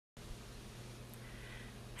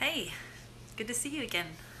Hey, good to see you again.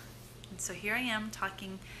 And so here I am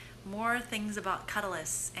talking more things about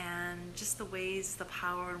Cuddlist and just the ways, the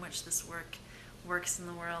power in which this work works in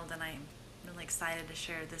the world. And I'm really excited to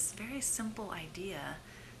share this very simple idea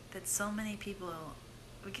that so many people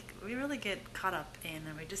we really get caught up in,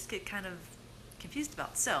 and we just get kind of confused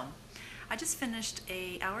about. So I just finished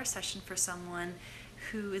a hour session for someone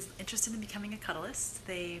who is interested in becoming a cuddlist.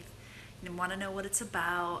 They've want to know what it's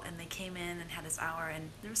about, and they came in and had this hour,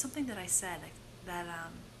 and there was something that I said that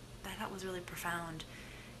I thought was really profound,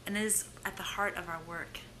 and it is at the heart of our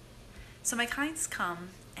work. So my clients come,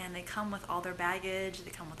 and they come with all their baggage,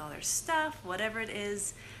 they come with all their stuff, whatever it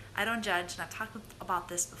is. I don't judge, and I've talked about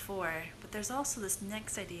this before, but there's also this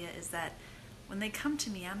next idea is that when they come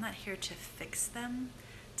to me, I'm not here to fix them,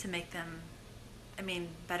 to make them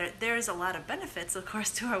better. There's a lot of benefits, of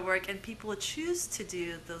course, to our work, and people choose to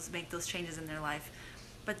make those changes in their life.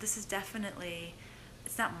 But this is definitely,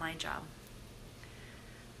 it's not my job.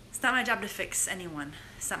 It's not my job to fix anyone.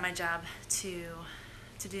 It's not my job to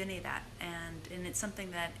do any of that. And it's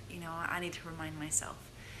something that, I need to remind myself.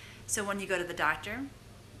 So when you go to the doctor,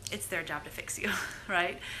 it's their job to fix you,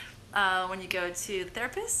 right? When you go to the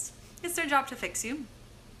therapist, it's their job to fix you.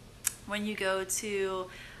 When you go to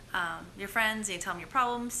your friends and you tell them your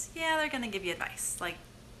problems, yeah, they're going to give you advice. Like,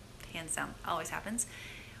 hands down, always happens.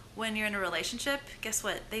 When you're in a relationship, guess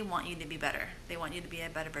what? They want you to be better. They want you to be a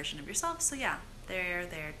better version of yourself. So yeah, they're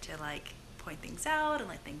there to point things out and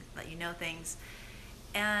let you know things.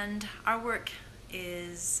 And our work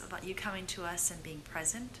is about you coming to us and being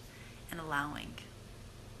present and allowing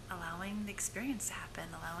the experience to happen,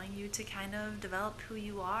 allowing you to kind of develop who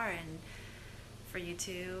you are, and for you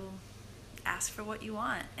to ask for what you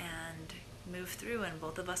want and move through, and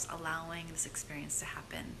both of us allowing this experience to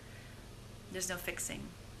happen. There's no fixing.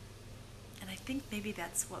 And I think maybe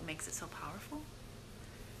that's what makes it so powerful.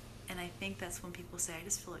 And I think that's when people say, I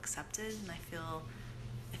just feel accepted and I feel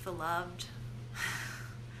loved.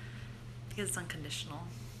 Because it's unconditional.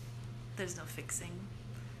 There's no fixing.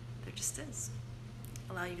 There just is.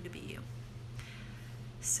 Allow you to be you.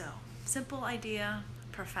 So, simple idea,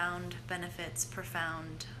 profound benefits,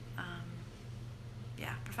 profound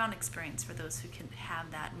experience for those who can have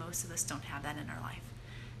that. Most of us don't have that in our life.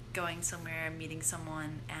 Going somewhere, meeting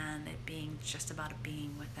someone, and it being just about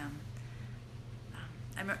being with them.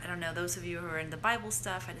 I don't know, those of you who are in the Bible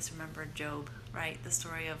stuff, I just remember Job, right? The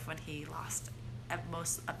story of when he lost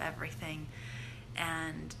most of everything,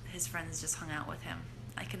 and his friends just hung out with him.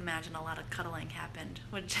 I can imagine a lot of cuddling happened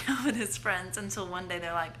with Job and his friends until one day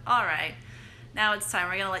they're like, all right, now it's time.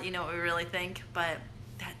 We're going to let you know what we really think. But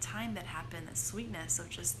that time that happened, the sweetness of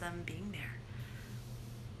just them being there,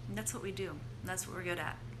 and that's what we do. That's what we're good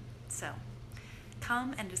at. So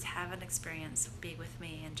come and just have an experience, be with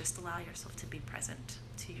me, and just allow yourself to be present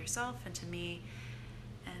to yourself and to me.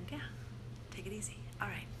 And yeah, take it easy. All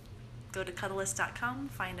right. Go to Cuddlist.com,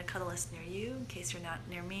 find a Cuddlist near you in case you're not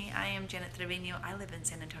near me. I am Janet Trevino. I live in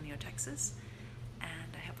San Antonio, Texas, and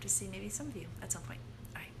I hope to see maybe some of you at some point.